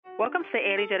Welcome to the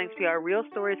Annie Jennings PR Real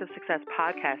Stories of Success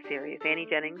podcast series. Annie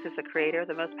Jennings is the creator of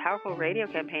the most powerful radio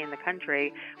campaign in the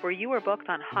country, where you are booked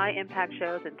on high-impact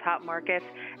shows in top markets,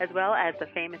 as well as the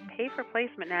famous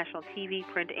pay-for-placement national TV,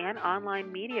 print, and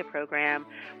online media program,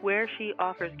 where she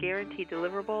offers guaranteed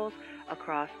deliverables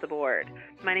across the board.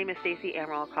 My name is Stacey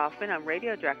Amaral Kaufman. I'm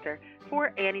radio director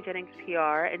for Annie Jennings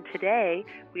PR, and today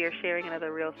we are sharing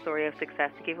another real story of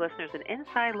success to give listeners an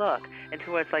inside look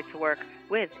into what it's like to work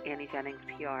with Annie Jennings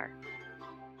PR.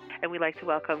 And we'd like to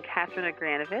welcome Catherine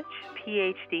Agranovich,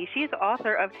 Ph.D. She's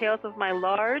author of Tales of My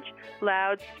Large,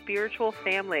 Loud, Spiritual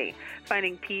Family,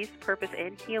 Finding Peace, Purpose,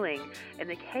 and Healing in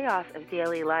the Chaos of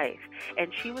Daily Life.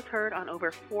 And she was heard on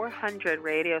over 400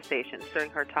 radio stations during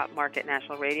her top market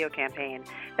national radio campaign.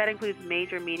 That includes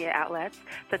major media outlets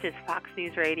such as Fox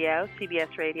News Radio,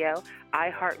 CBS Radio,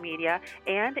 iHeartMedia,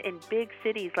 and in big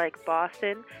cities like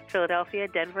Boston, Philadelphia,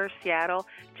 Denver, Seattle,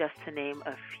 just to name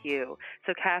a few.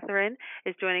 So Catherine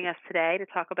is joining us today to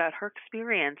talk about her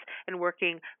experience in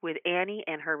working with Annie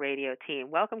and her radio team.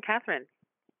 Welcome, Catherine.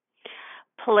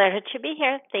 Pleasure to be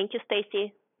here. Thank you,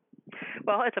 Stacey.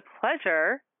 Well, it's a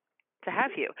pleasure to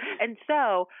have you. And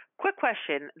so, quick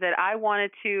question that I wanted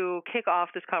to kick off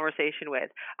this conversation with.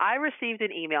 I received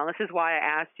an email, and this is why I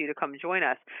asked you to come join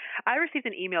us. I received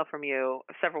an email from you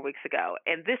several weeks ago,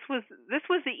 and this was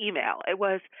the email. It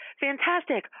was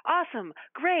fantastic, awesome,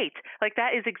 great. Like,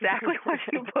 that is exactly what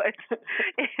you put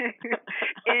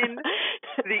in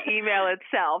the email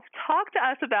itself. Talk to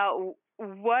us about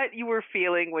what you were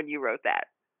feeling when you wrote that.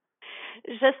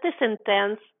 Just this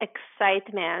intense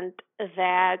excitement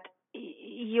that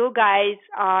you guys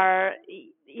are,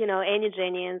 Annie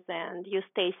Jennings and you,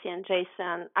 Stacey and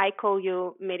Jason, I call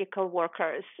you miracle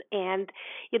workers. And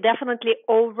you definitely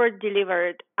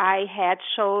over-delivered. I had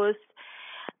shows.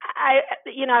 I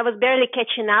was barely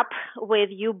catching up with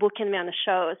you booking me on the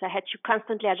shows. I had to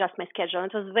constantly adjust my schedule.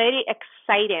 It was very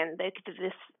exciting,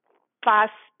 this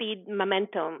fast speed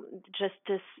momentum,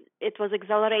 it was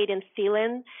exhilarating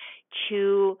feeling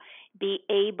to be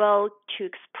able to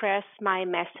express my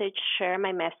message, share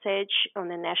my message on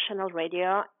the national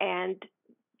radio, and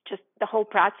just the whole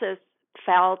process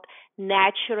felt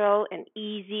natural and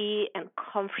easy and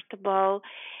comfortable.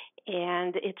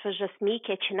 And it was just me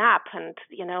catching up and,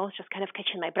 just kind of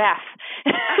catching my breath.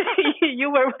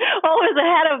 You were always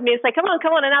ahead of me. It's like, come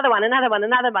on, another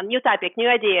one, new topic, new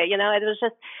idea. It was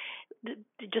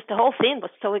just the whole thing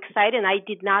was so exciting. I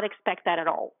did not expect that at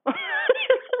all.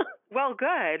 Well,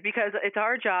 good, because it's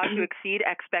our job to exceed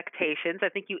expectations. I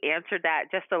think you answered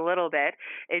that just a little bit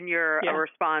in your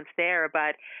response there,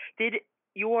 but did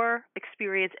your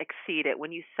experience exceed it?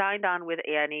 When you signed on with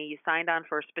Annie, you signed on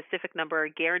for a specific number, a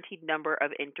guaranteed number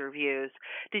of interviews.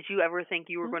 Did you ever think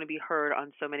you were going to be heard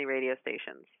on so many radio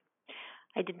stations?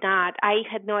 I did not. I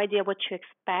had no idea what to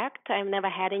expect. I've never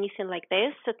had anything like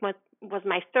this. It was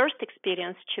my first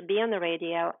experience to be on the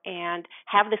radio and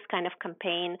have this kind of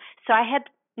campaign. So I had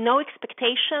no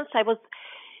expectations. I was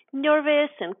nervous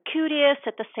and curious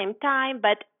at the same time,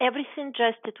 but everything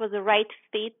it was the right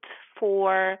fit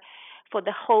for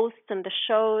the hosts and the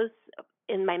shows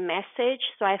in my message.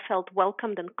 So I felt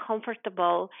welcomed and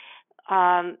comfortable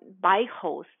by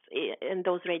hosts in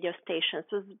those radio stations.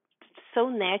 It was so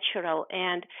natural,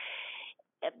 and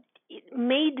it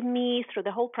made me, through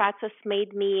the whole process,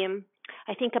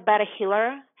 I think, a better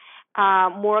healer,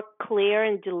 more clear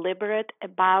and deliberate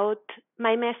about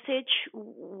my message,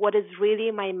 what is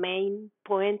really my main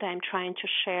point I'm trying to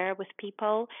share with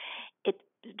people. It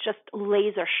just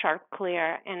laser sharp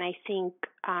clear. And I think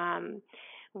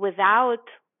without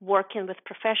working with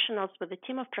professionals, with a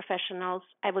team of professionals,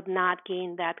 I would not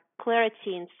gain that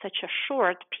clarity in such a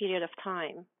short period of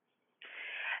time.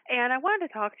 And I wanted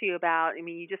to talk to you about,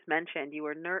 you just mentioned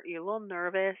you're a little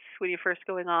nervous when you're first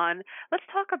going on. Let's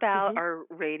talk about our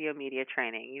radio media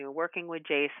training, working with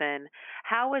Jason.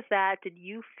 How was that? Did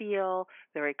you feel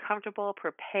very comfortable,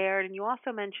 prepared? And you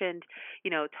also mentioned,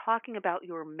 talking about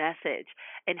your message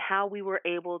and how we were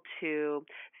able to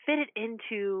fit it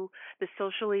into the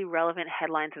socially relevant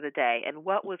headlines of the day and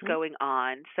what was going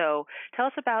on. So tell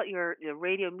us about your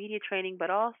radio media training,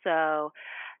 but also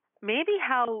maybe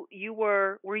how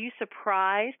were you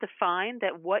surprised to find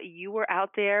that what you were out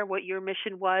there, what your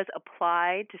mission was,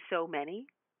 applied to so many?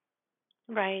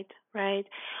 Right.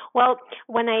 Well,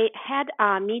 when I had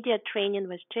media training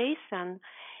with Jason,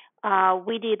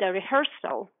 we did a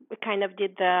rehearsal. We kind of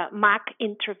did the mock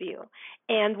interview.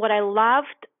 And what I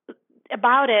loved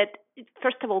about it,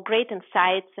 first of all, great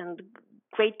insights and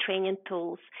great training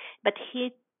tools. But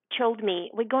he told me,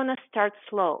 we're going to start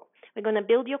slow. We're going to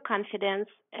build your confidence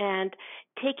and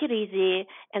take it easy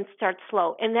and start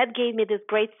slow. And that gave me this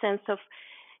great sense of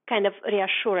kind of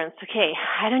reassurance. Okay,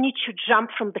 I don't need to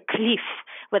jump from the cliff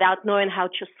without knowing how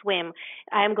to swim.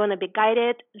 I'm going to be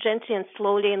guided gently and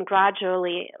slowly and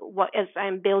gradually as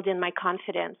I'm building my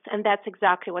confidence. And that's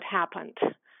exactly what happened.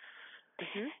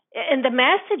 Mm-hmm. And the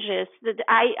messages that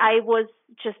I was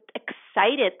just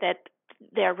excited that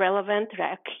they're relevant,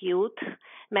 they're acute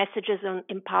messages on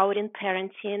empowering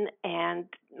parenting and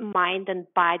mind and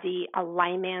body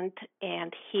alignment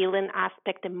and healing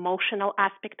aspect, emotional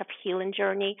aspect of healing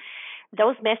journey.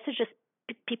 Those messages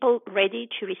people ready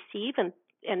to receive, and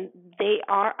they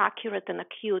are accurate and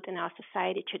acute in our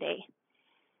society today.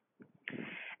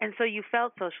 And so you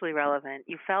felt socially relevant.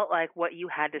 You felt like what you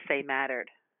had to say mattered.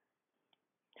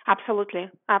 Absolutely.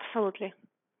 Absolutely.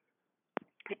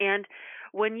 And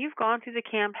when you've gone through the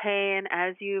campaign,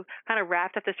 as you've kind of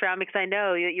wrapped up this round, because I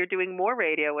know you're doing more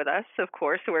radio with us, of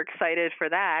course, so we're excited for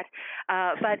that.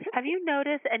 But have you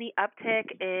noticed any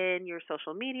uptick in your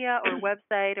social media or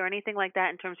website or anything like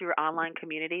that in terms of your online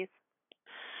communities?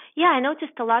 Yeah, I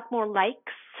noticed a lot more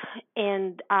likes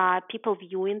and people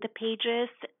viewing the pages,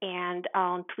 and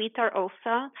on Twitter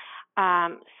also.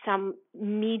 Some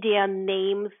media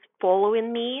names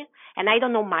following me, and I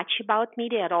don't know much about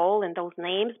media at all and those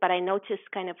names, but I noticed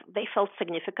kind of they felt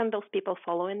significant, those people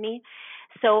following me.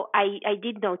 So I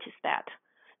did notice that,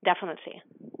 definitely.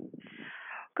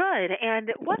 Good.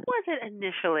 And what was it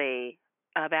initially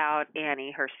about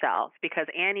Annie herself? Because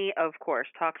Annie, of course,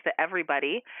 talks to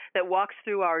everybody that walks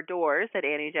through our doors at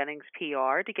Annie Jennings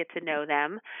PR to get to know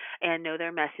them and know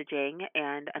their messaging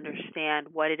and understand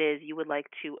what it is you would like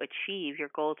to achieve, your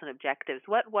goals and objectives.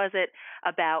 What was it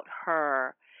about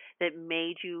her that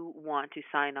made you want to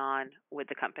sign on with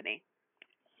the company?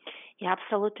 Yeah,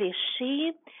 absolutely.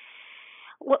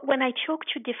 When I talked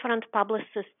to different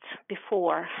publicists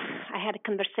before, I had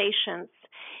conversations,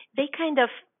 they kind of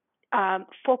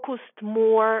focused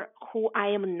more who I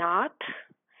am not,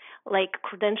 like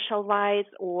credential-wise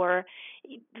or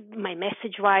my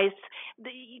message-wise,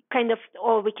 kind of,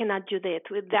 oh, we cannot do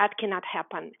that cannot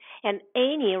happen. And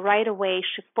Annie, right away,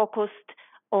 she focused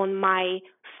on my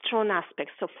strong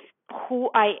aspects of who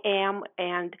I am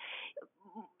and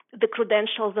the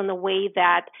credentials in a way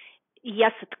that,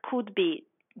 yes, it could be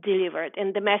delivered.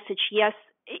 And the message, yes,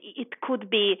 it could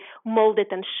be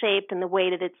molded and shaped in a way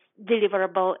that it's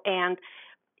deliverable and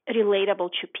relatable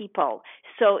to people.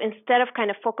 So instead of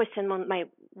kind of focusing on my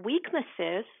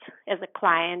weaknesses as a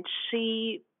client,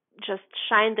 she just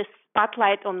shined the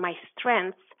spotlight on my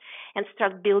strengths and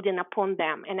started building upon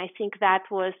them. And I think that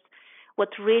was what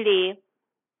really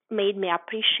made me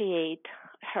appreciate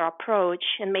her approach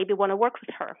and maybe want to work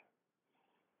with her.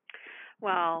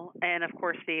 Well, and of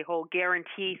course the whole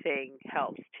guarantee thing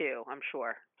helps too, I'm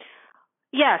sure.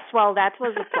 Yes, well, that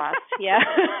was a plus, yeah.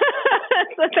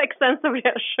 So it makes sense of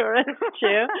reassurance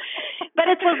too. But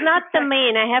it was not the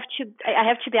main. I have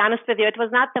to be honest with you. It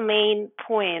was not the main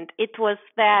point. It was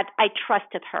that I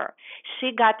trusted her.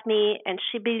 She got me, and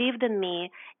she believed in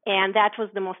me, and that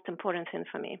was the most important thing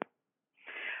for me.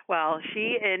 Well,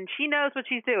 she knows what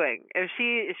she's doing. If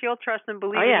she'll trust and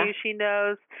believe in you, she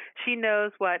knows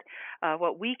what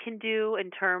we can do in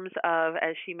terms of,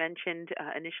 as she mentioned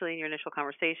initially in your initial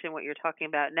conversation, what you're talking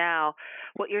about now,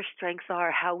 what your strengths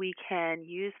are, how we can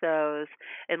use those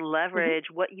and leverage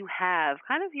what you have,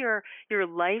 kind of your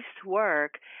life's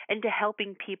work into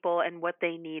helping people and what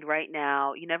they need right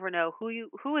now. You never know who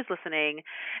is listening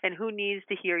and who needs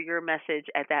to hear your message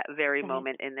at that very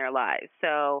moment in their lives.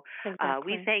 So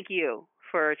we thank you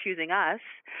for choosing us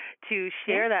to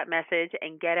share that message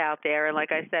and get out there. And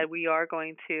like I said, we are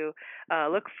going to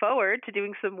look forward to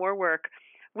doing some more work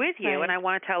with you. Right. And I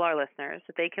want to tell our listeners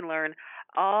that they can learn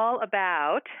all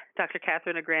about Dr.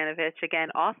 Catherine Agranovich,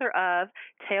 again, author of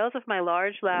Tales of My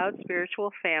Large, Loud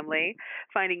Spiritual Family,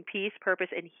 Finding Peace,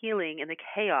 Purpose, and Healing in the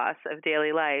Chaos of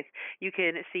Daily Life. You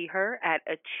can see her at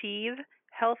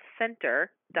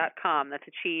AchieveHealthCenter.com. That's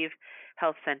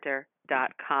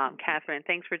AchieveHealthCenter.com. Catherine,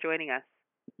 thanks for joining us.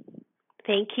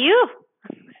 Thank you.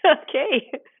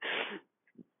 Okay.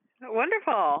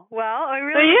 Wonderful. Well, I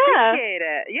really appreciate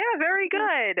it. Yeah, very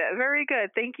good. Very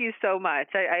good. Thank you so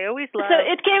much. I always love. So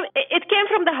it came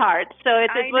from the heart. So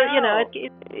it was,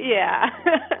 yeah.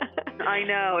 I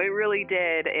know it really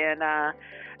did, and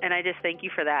I just thank you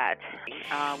for that.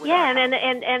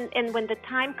 And when the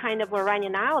time kind of were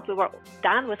running out, we were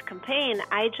done with campaign.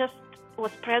 I just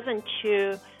was present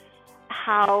to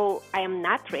how I am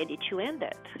not ready to end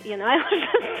it.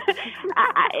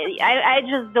 I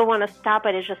just don't want to stop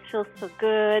it. It just feels so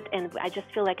good, and I just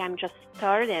feel like I'm just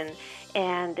starting,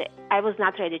 and I was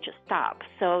not ready to stop.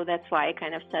 So that's why I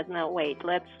kind of said, no, wait,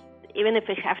 even if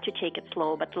we have to take it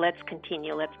slow, but let's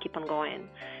continue. Let's keep on going,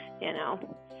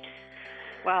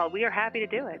 Well, we are happy to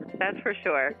do it. That's for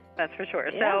sure. That's for sure.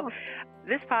 Yeah. So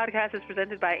this podcast is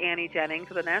presented by Annie Jennings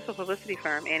of the national publicity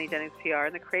firm Annie Jennings PR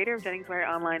and the creator of Jennings Wire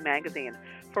Online Magazine.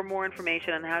 For more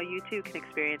information on how you too can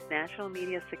experience national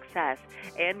media success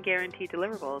and guaranteed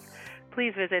deliverables,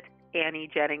 please visit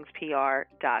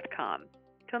AnnieJenningsPR.com.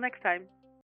 Till next time.